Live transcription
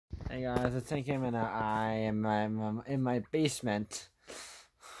Hey guys, it's Sein Kim and I am in my basement.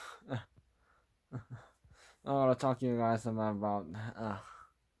 I want to talk to you guys about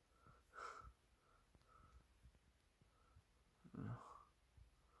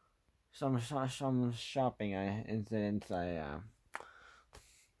some shopping incidents.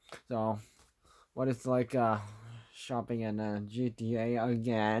 So what it's like shopping in GTA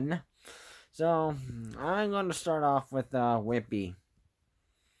again. So I'm going to start off with Whitby,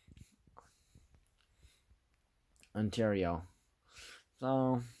 Ontario.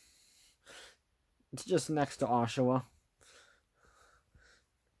 So it's just next to Oshawa.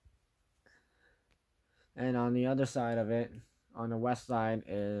 And on the other side of it, on the west side,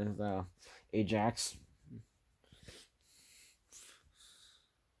 is Ajax.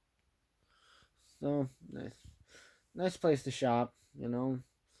 So nice place to shop. You know,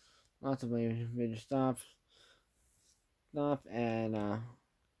 lots of major stuff, and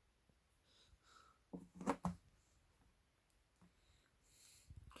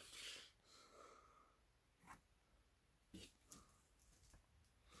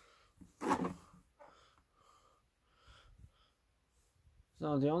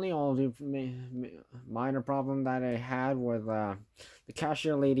so the only minor problem that I had was the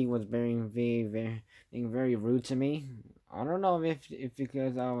cashier lady was being very rude to me. I don't know if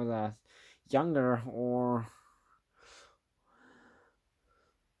because I was younger, or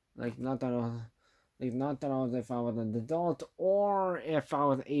like not that I was if I was an adult or if I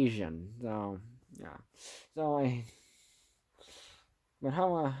was Asian. So yeah, so but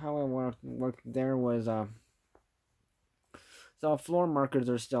how I worked there was so floor markers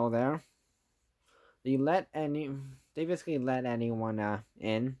are still there. They basically let anyone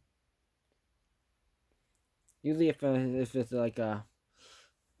in. Usually if it's like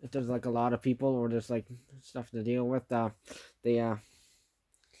if there's like a lot of people or there's like stuff to deal with, they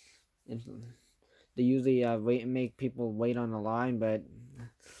usually make people wait on the line, but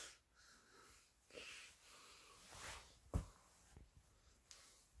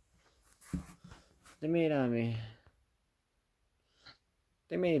they made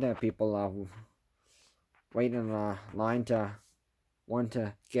people wait in the line to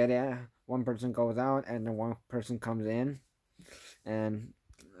get in. One person goes out and then one person comes in, and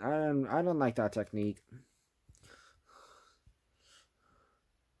I don't like that technique.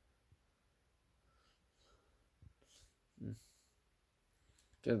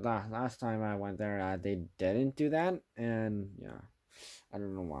 Because last time I went there, they didn't do that, and yeah, I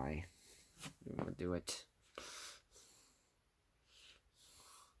don't know why they want to do it.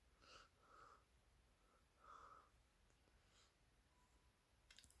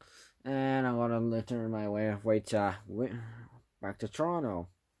 And I'm gonna turn my way back to Toronto.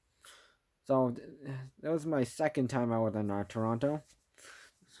 So that was my second time I was in Toronto.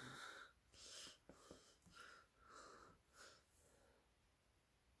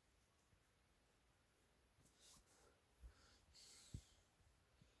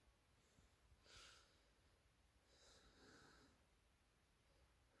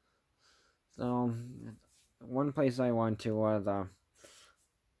 So one place I went to was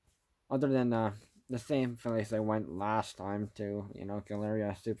other than the same place I went last time to,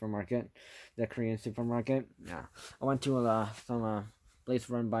 Galleria supermarket, the Korean supermarket. Yeah, I went to some place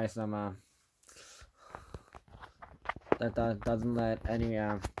run by some that doesn't let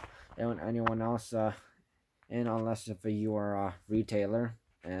anyone else in unless if you are a retailer,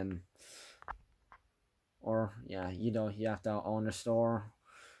 or yeah, you have to own a store,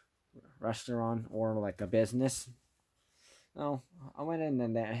 restaurant, or like a business. Oh, I went in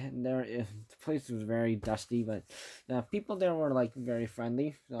and the place was very dusty, but the people there were like very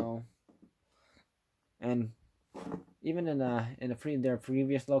friendly. So, and even in their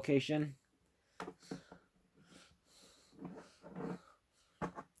previous location,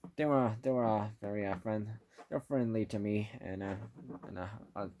 they were very they're friendly to me and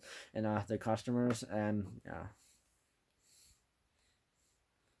the customers, and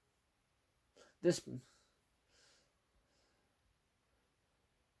this.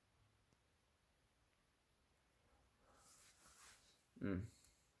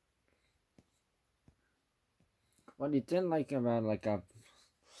 What you didn't like about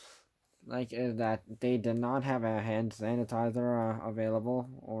is that they did not have a hand sanitizer available,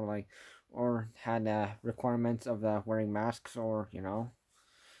 or had requirements of wearing masks, or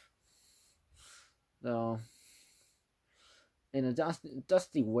so in a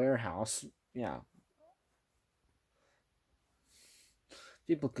dusty warehouse, yeah,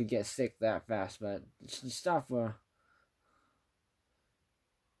 people could get sick that fast. But stuff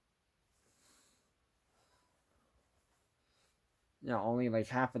only like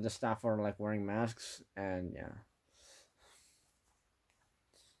half of the staff are like wearing masks, and yeah.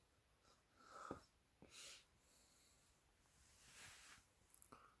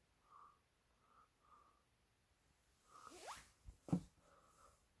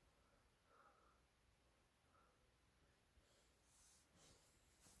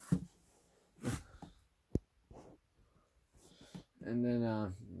 And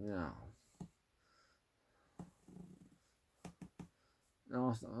then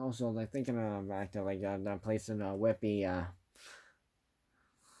also like thinking back to like that place in Whitby. That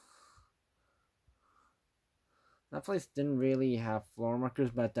place didn't really have floor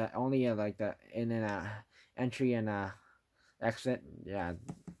markers, but only like the in and entry and exit. Yeah,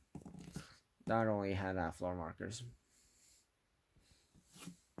 that only had floor markers.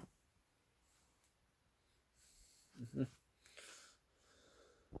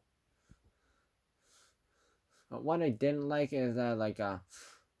 But what I didn't like is that like at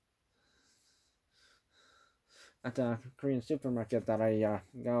the Korean supermarket that I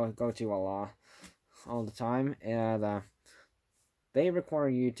go to a lot all the time, and they require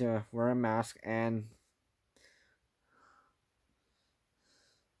you to wear a mask and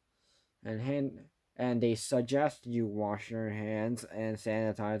hand and they suggest you wash your hands and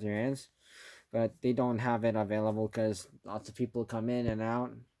sanitize your hands, but they don't have it available because lots of people come in and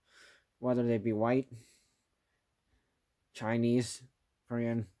out, whether they be white, Chinese,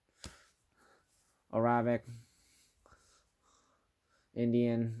 Korean, Arabic,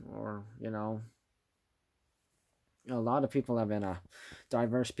 Indian, or a lot of people have been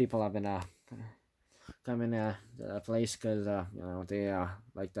diverse people have been coming to the place because they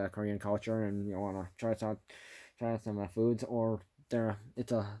like the Korean culture and want to try some foods, or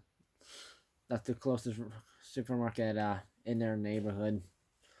that's the closest supermarket in their neighborhood.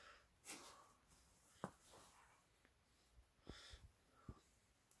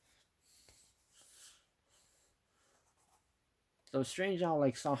 So strange how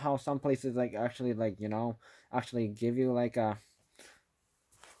like somehow some places like actually like actually give you like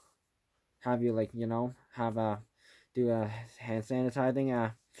have you like have do a hand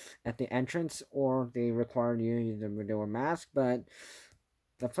sanitizing at the entrance, or they require you to do a mask. But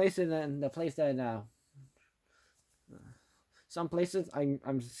the place that some places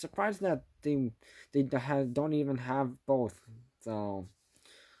I'm surprised that don't even have both. So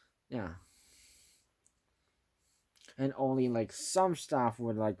yeah, and only like some staff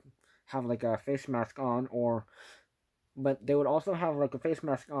would like have like a face mask on, or but they would also have like a face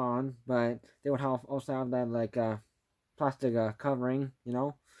mask on, but they would also have that like plastic covering.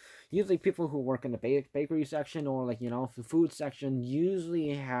 Usually people who work in the bakery section, or like the food section, usually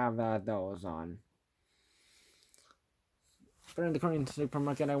have those on. But in the current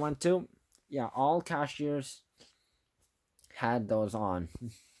supermarket I went to, yeah, all cashiers had those on.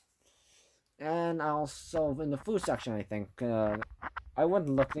 And also in the food section, I think I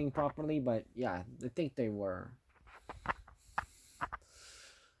wasn't looking properly, but yeah, I think they were.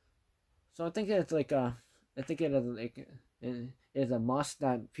 So I think it's like I think it is like it is a must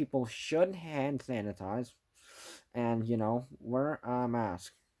that people should hand sanitize, and wear a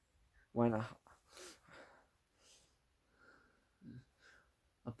mask when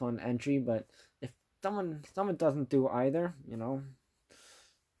upon entry. But if someone doesn't do either, you know,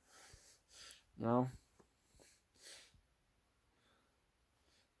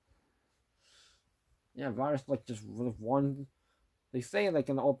 yeah, virus like just with one. They say like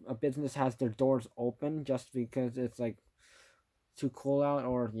a business has their doors open just because it's like too cool out,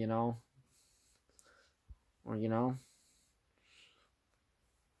 or or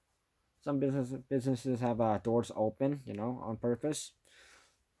some businesses have doors open, on purpose.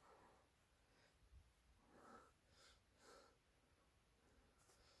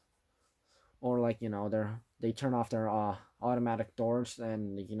 Or like they turn off their automatic doors,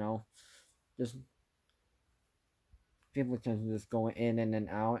 and just people can just go in and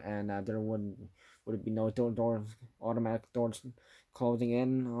out, and there would be no doors, automatic doors closing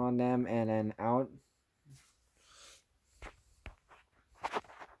in on them and then out.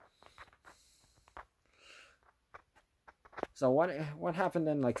 So what happened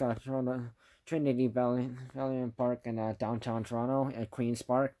in like Toronto, Trinity Valley Park in downtown Toronto at Queens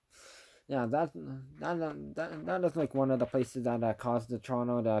Park? Yeah, that is like one of the places that caused the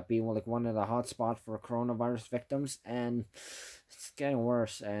Toronto to be like one of the hot spots for coronavirus victims, and it's getting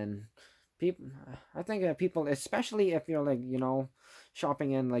worse. And people, I think people, especially if you're like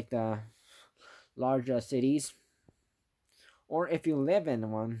shopping in like the larger cities, or if you live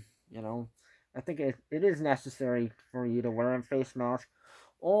in one, I think it is necessary for you to wear a face mask,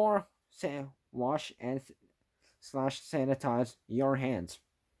 or say wash and slash sanitize your hands,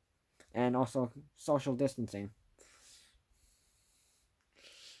 and also social distancing.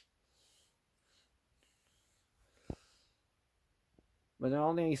 But the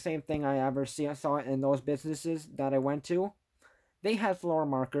only same thing I ever saw in those businesses that I went to, they had floor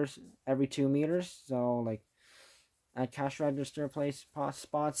markers every 2 meters. So like at cash register place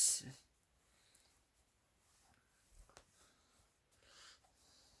spots.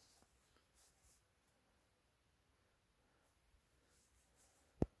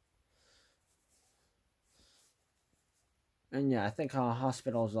 And yeah, I think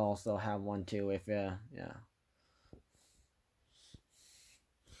hospitals also have one too. If yeah,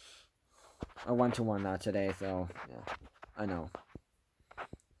 I went to one today, so yeah, I know.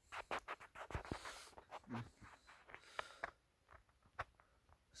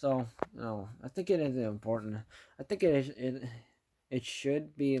 So I think it is important. I think it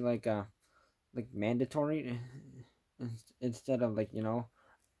should be like mandatory instead of like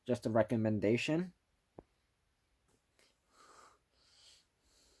just a recommendation.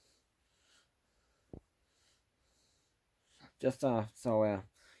 Just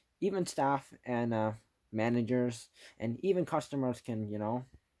even staff and managers and even customers can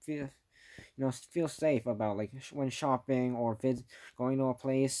feel safe about like when shopping or going to a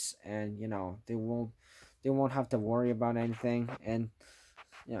place, and they won't have to worry about anything. And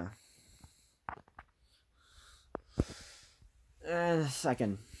yeah. And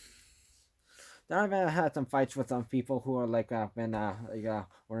second, I've had some fights with some people who are like been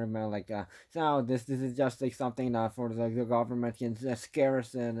no, this is just like something for the government can scare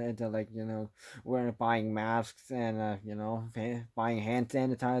us into like we're buying masks and buying hand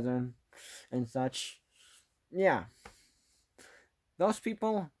sanitizer and such. Yeah, those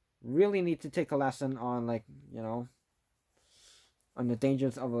people really need to take a lesson on like on the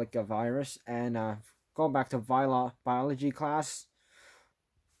dangers of like a virus, and go back to biology class,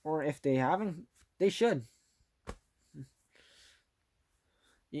 or if they haven't, they should.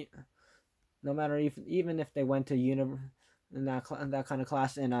 No matter even if they went to in that kind of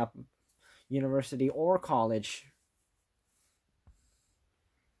class in a university or college.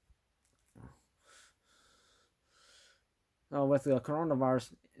 With the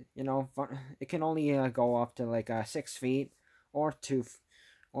coronavirus, it can only go up to like 6 feet, or 2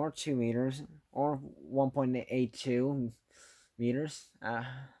 meters, or 1.82 meters,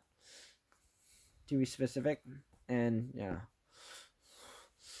 to be specific. And yeah,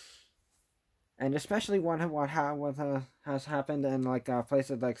 and especially what has happened in like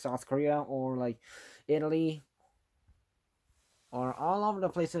places like South Korea or like Italy, or all over the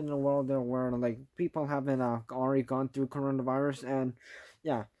places in the world there where like people have been already gone through coronavirus. And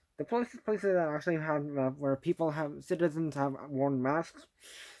yeah, the places that actually have where citizens have worn masks,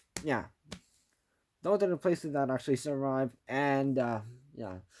 yeah, those are the places that actually survive. And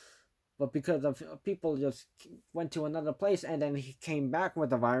yeah, but because of people just went to another place and then he came back with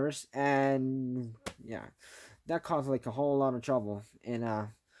the virus, and yeah, that caused like a whole lot of trouble in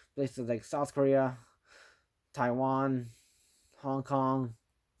places like South Korea, Taiwan, Hong Kong,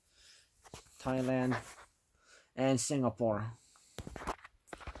 Thailand, and Singapore.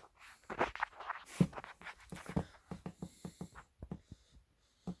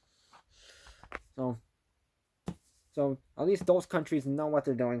 So at least those countries know what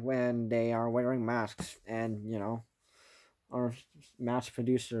they're doing when they are wearing masks, and are mass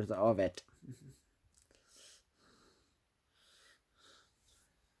producers of it.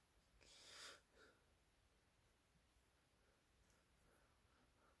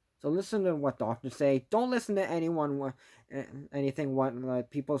 So listen to what doctors say. Don't listen to anything what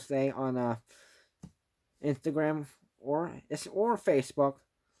people say on Instagram or Facebook,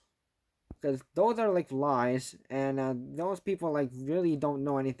 because those are like lies, and those people like really don't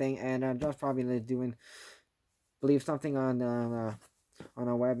know anything, and just probably like believe something on a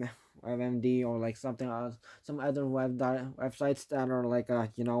WebMD or like something else, some other websites that are like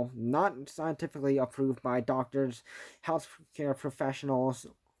not scientifically approved by doctors, healthcare professionals,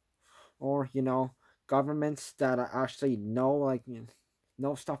 or governments that actually know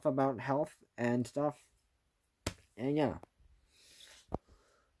stuff about health and stuff. And yeah.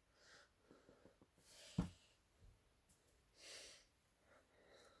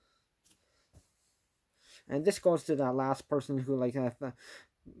 And this goes to that last person who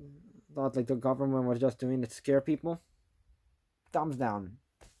thought like the government was just doing it to scare people. Thumbs down.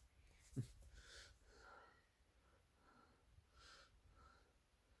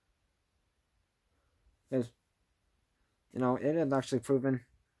 Because it is actually proven,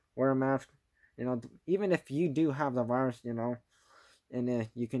 wear a mask. Even if you do have the virus, and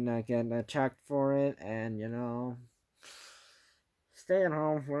you can get checked for it, and stay at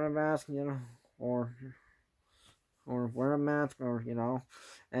home, wear a mask, or wear a mask, or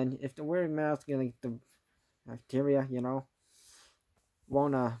and if the wearing mask, like the bacteria,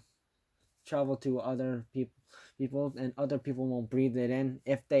 won't travel to other people, and other people won't breathe it in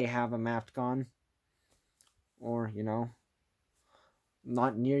if they have a mask on, or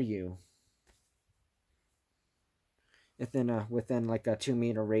not near you, within like a 2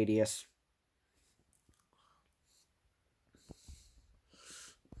 meter radius.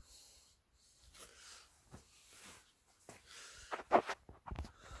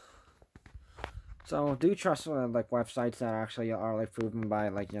 So do trust like websites that actually are like proven by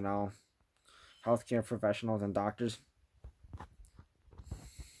like healthcare professionals and doctors.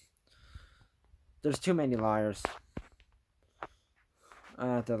 There's too many liars. I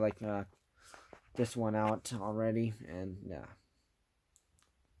have to like this one out already, and yeah,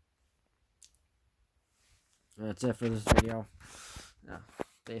 that's it for this video. Yeah,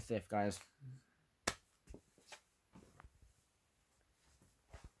 stay safe, guys.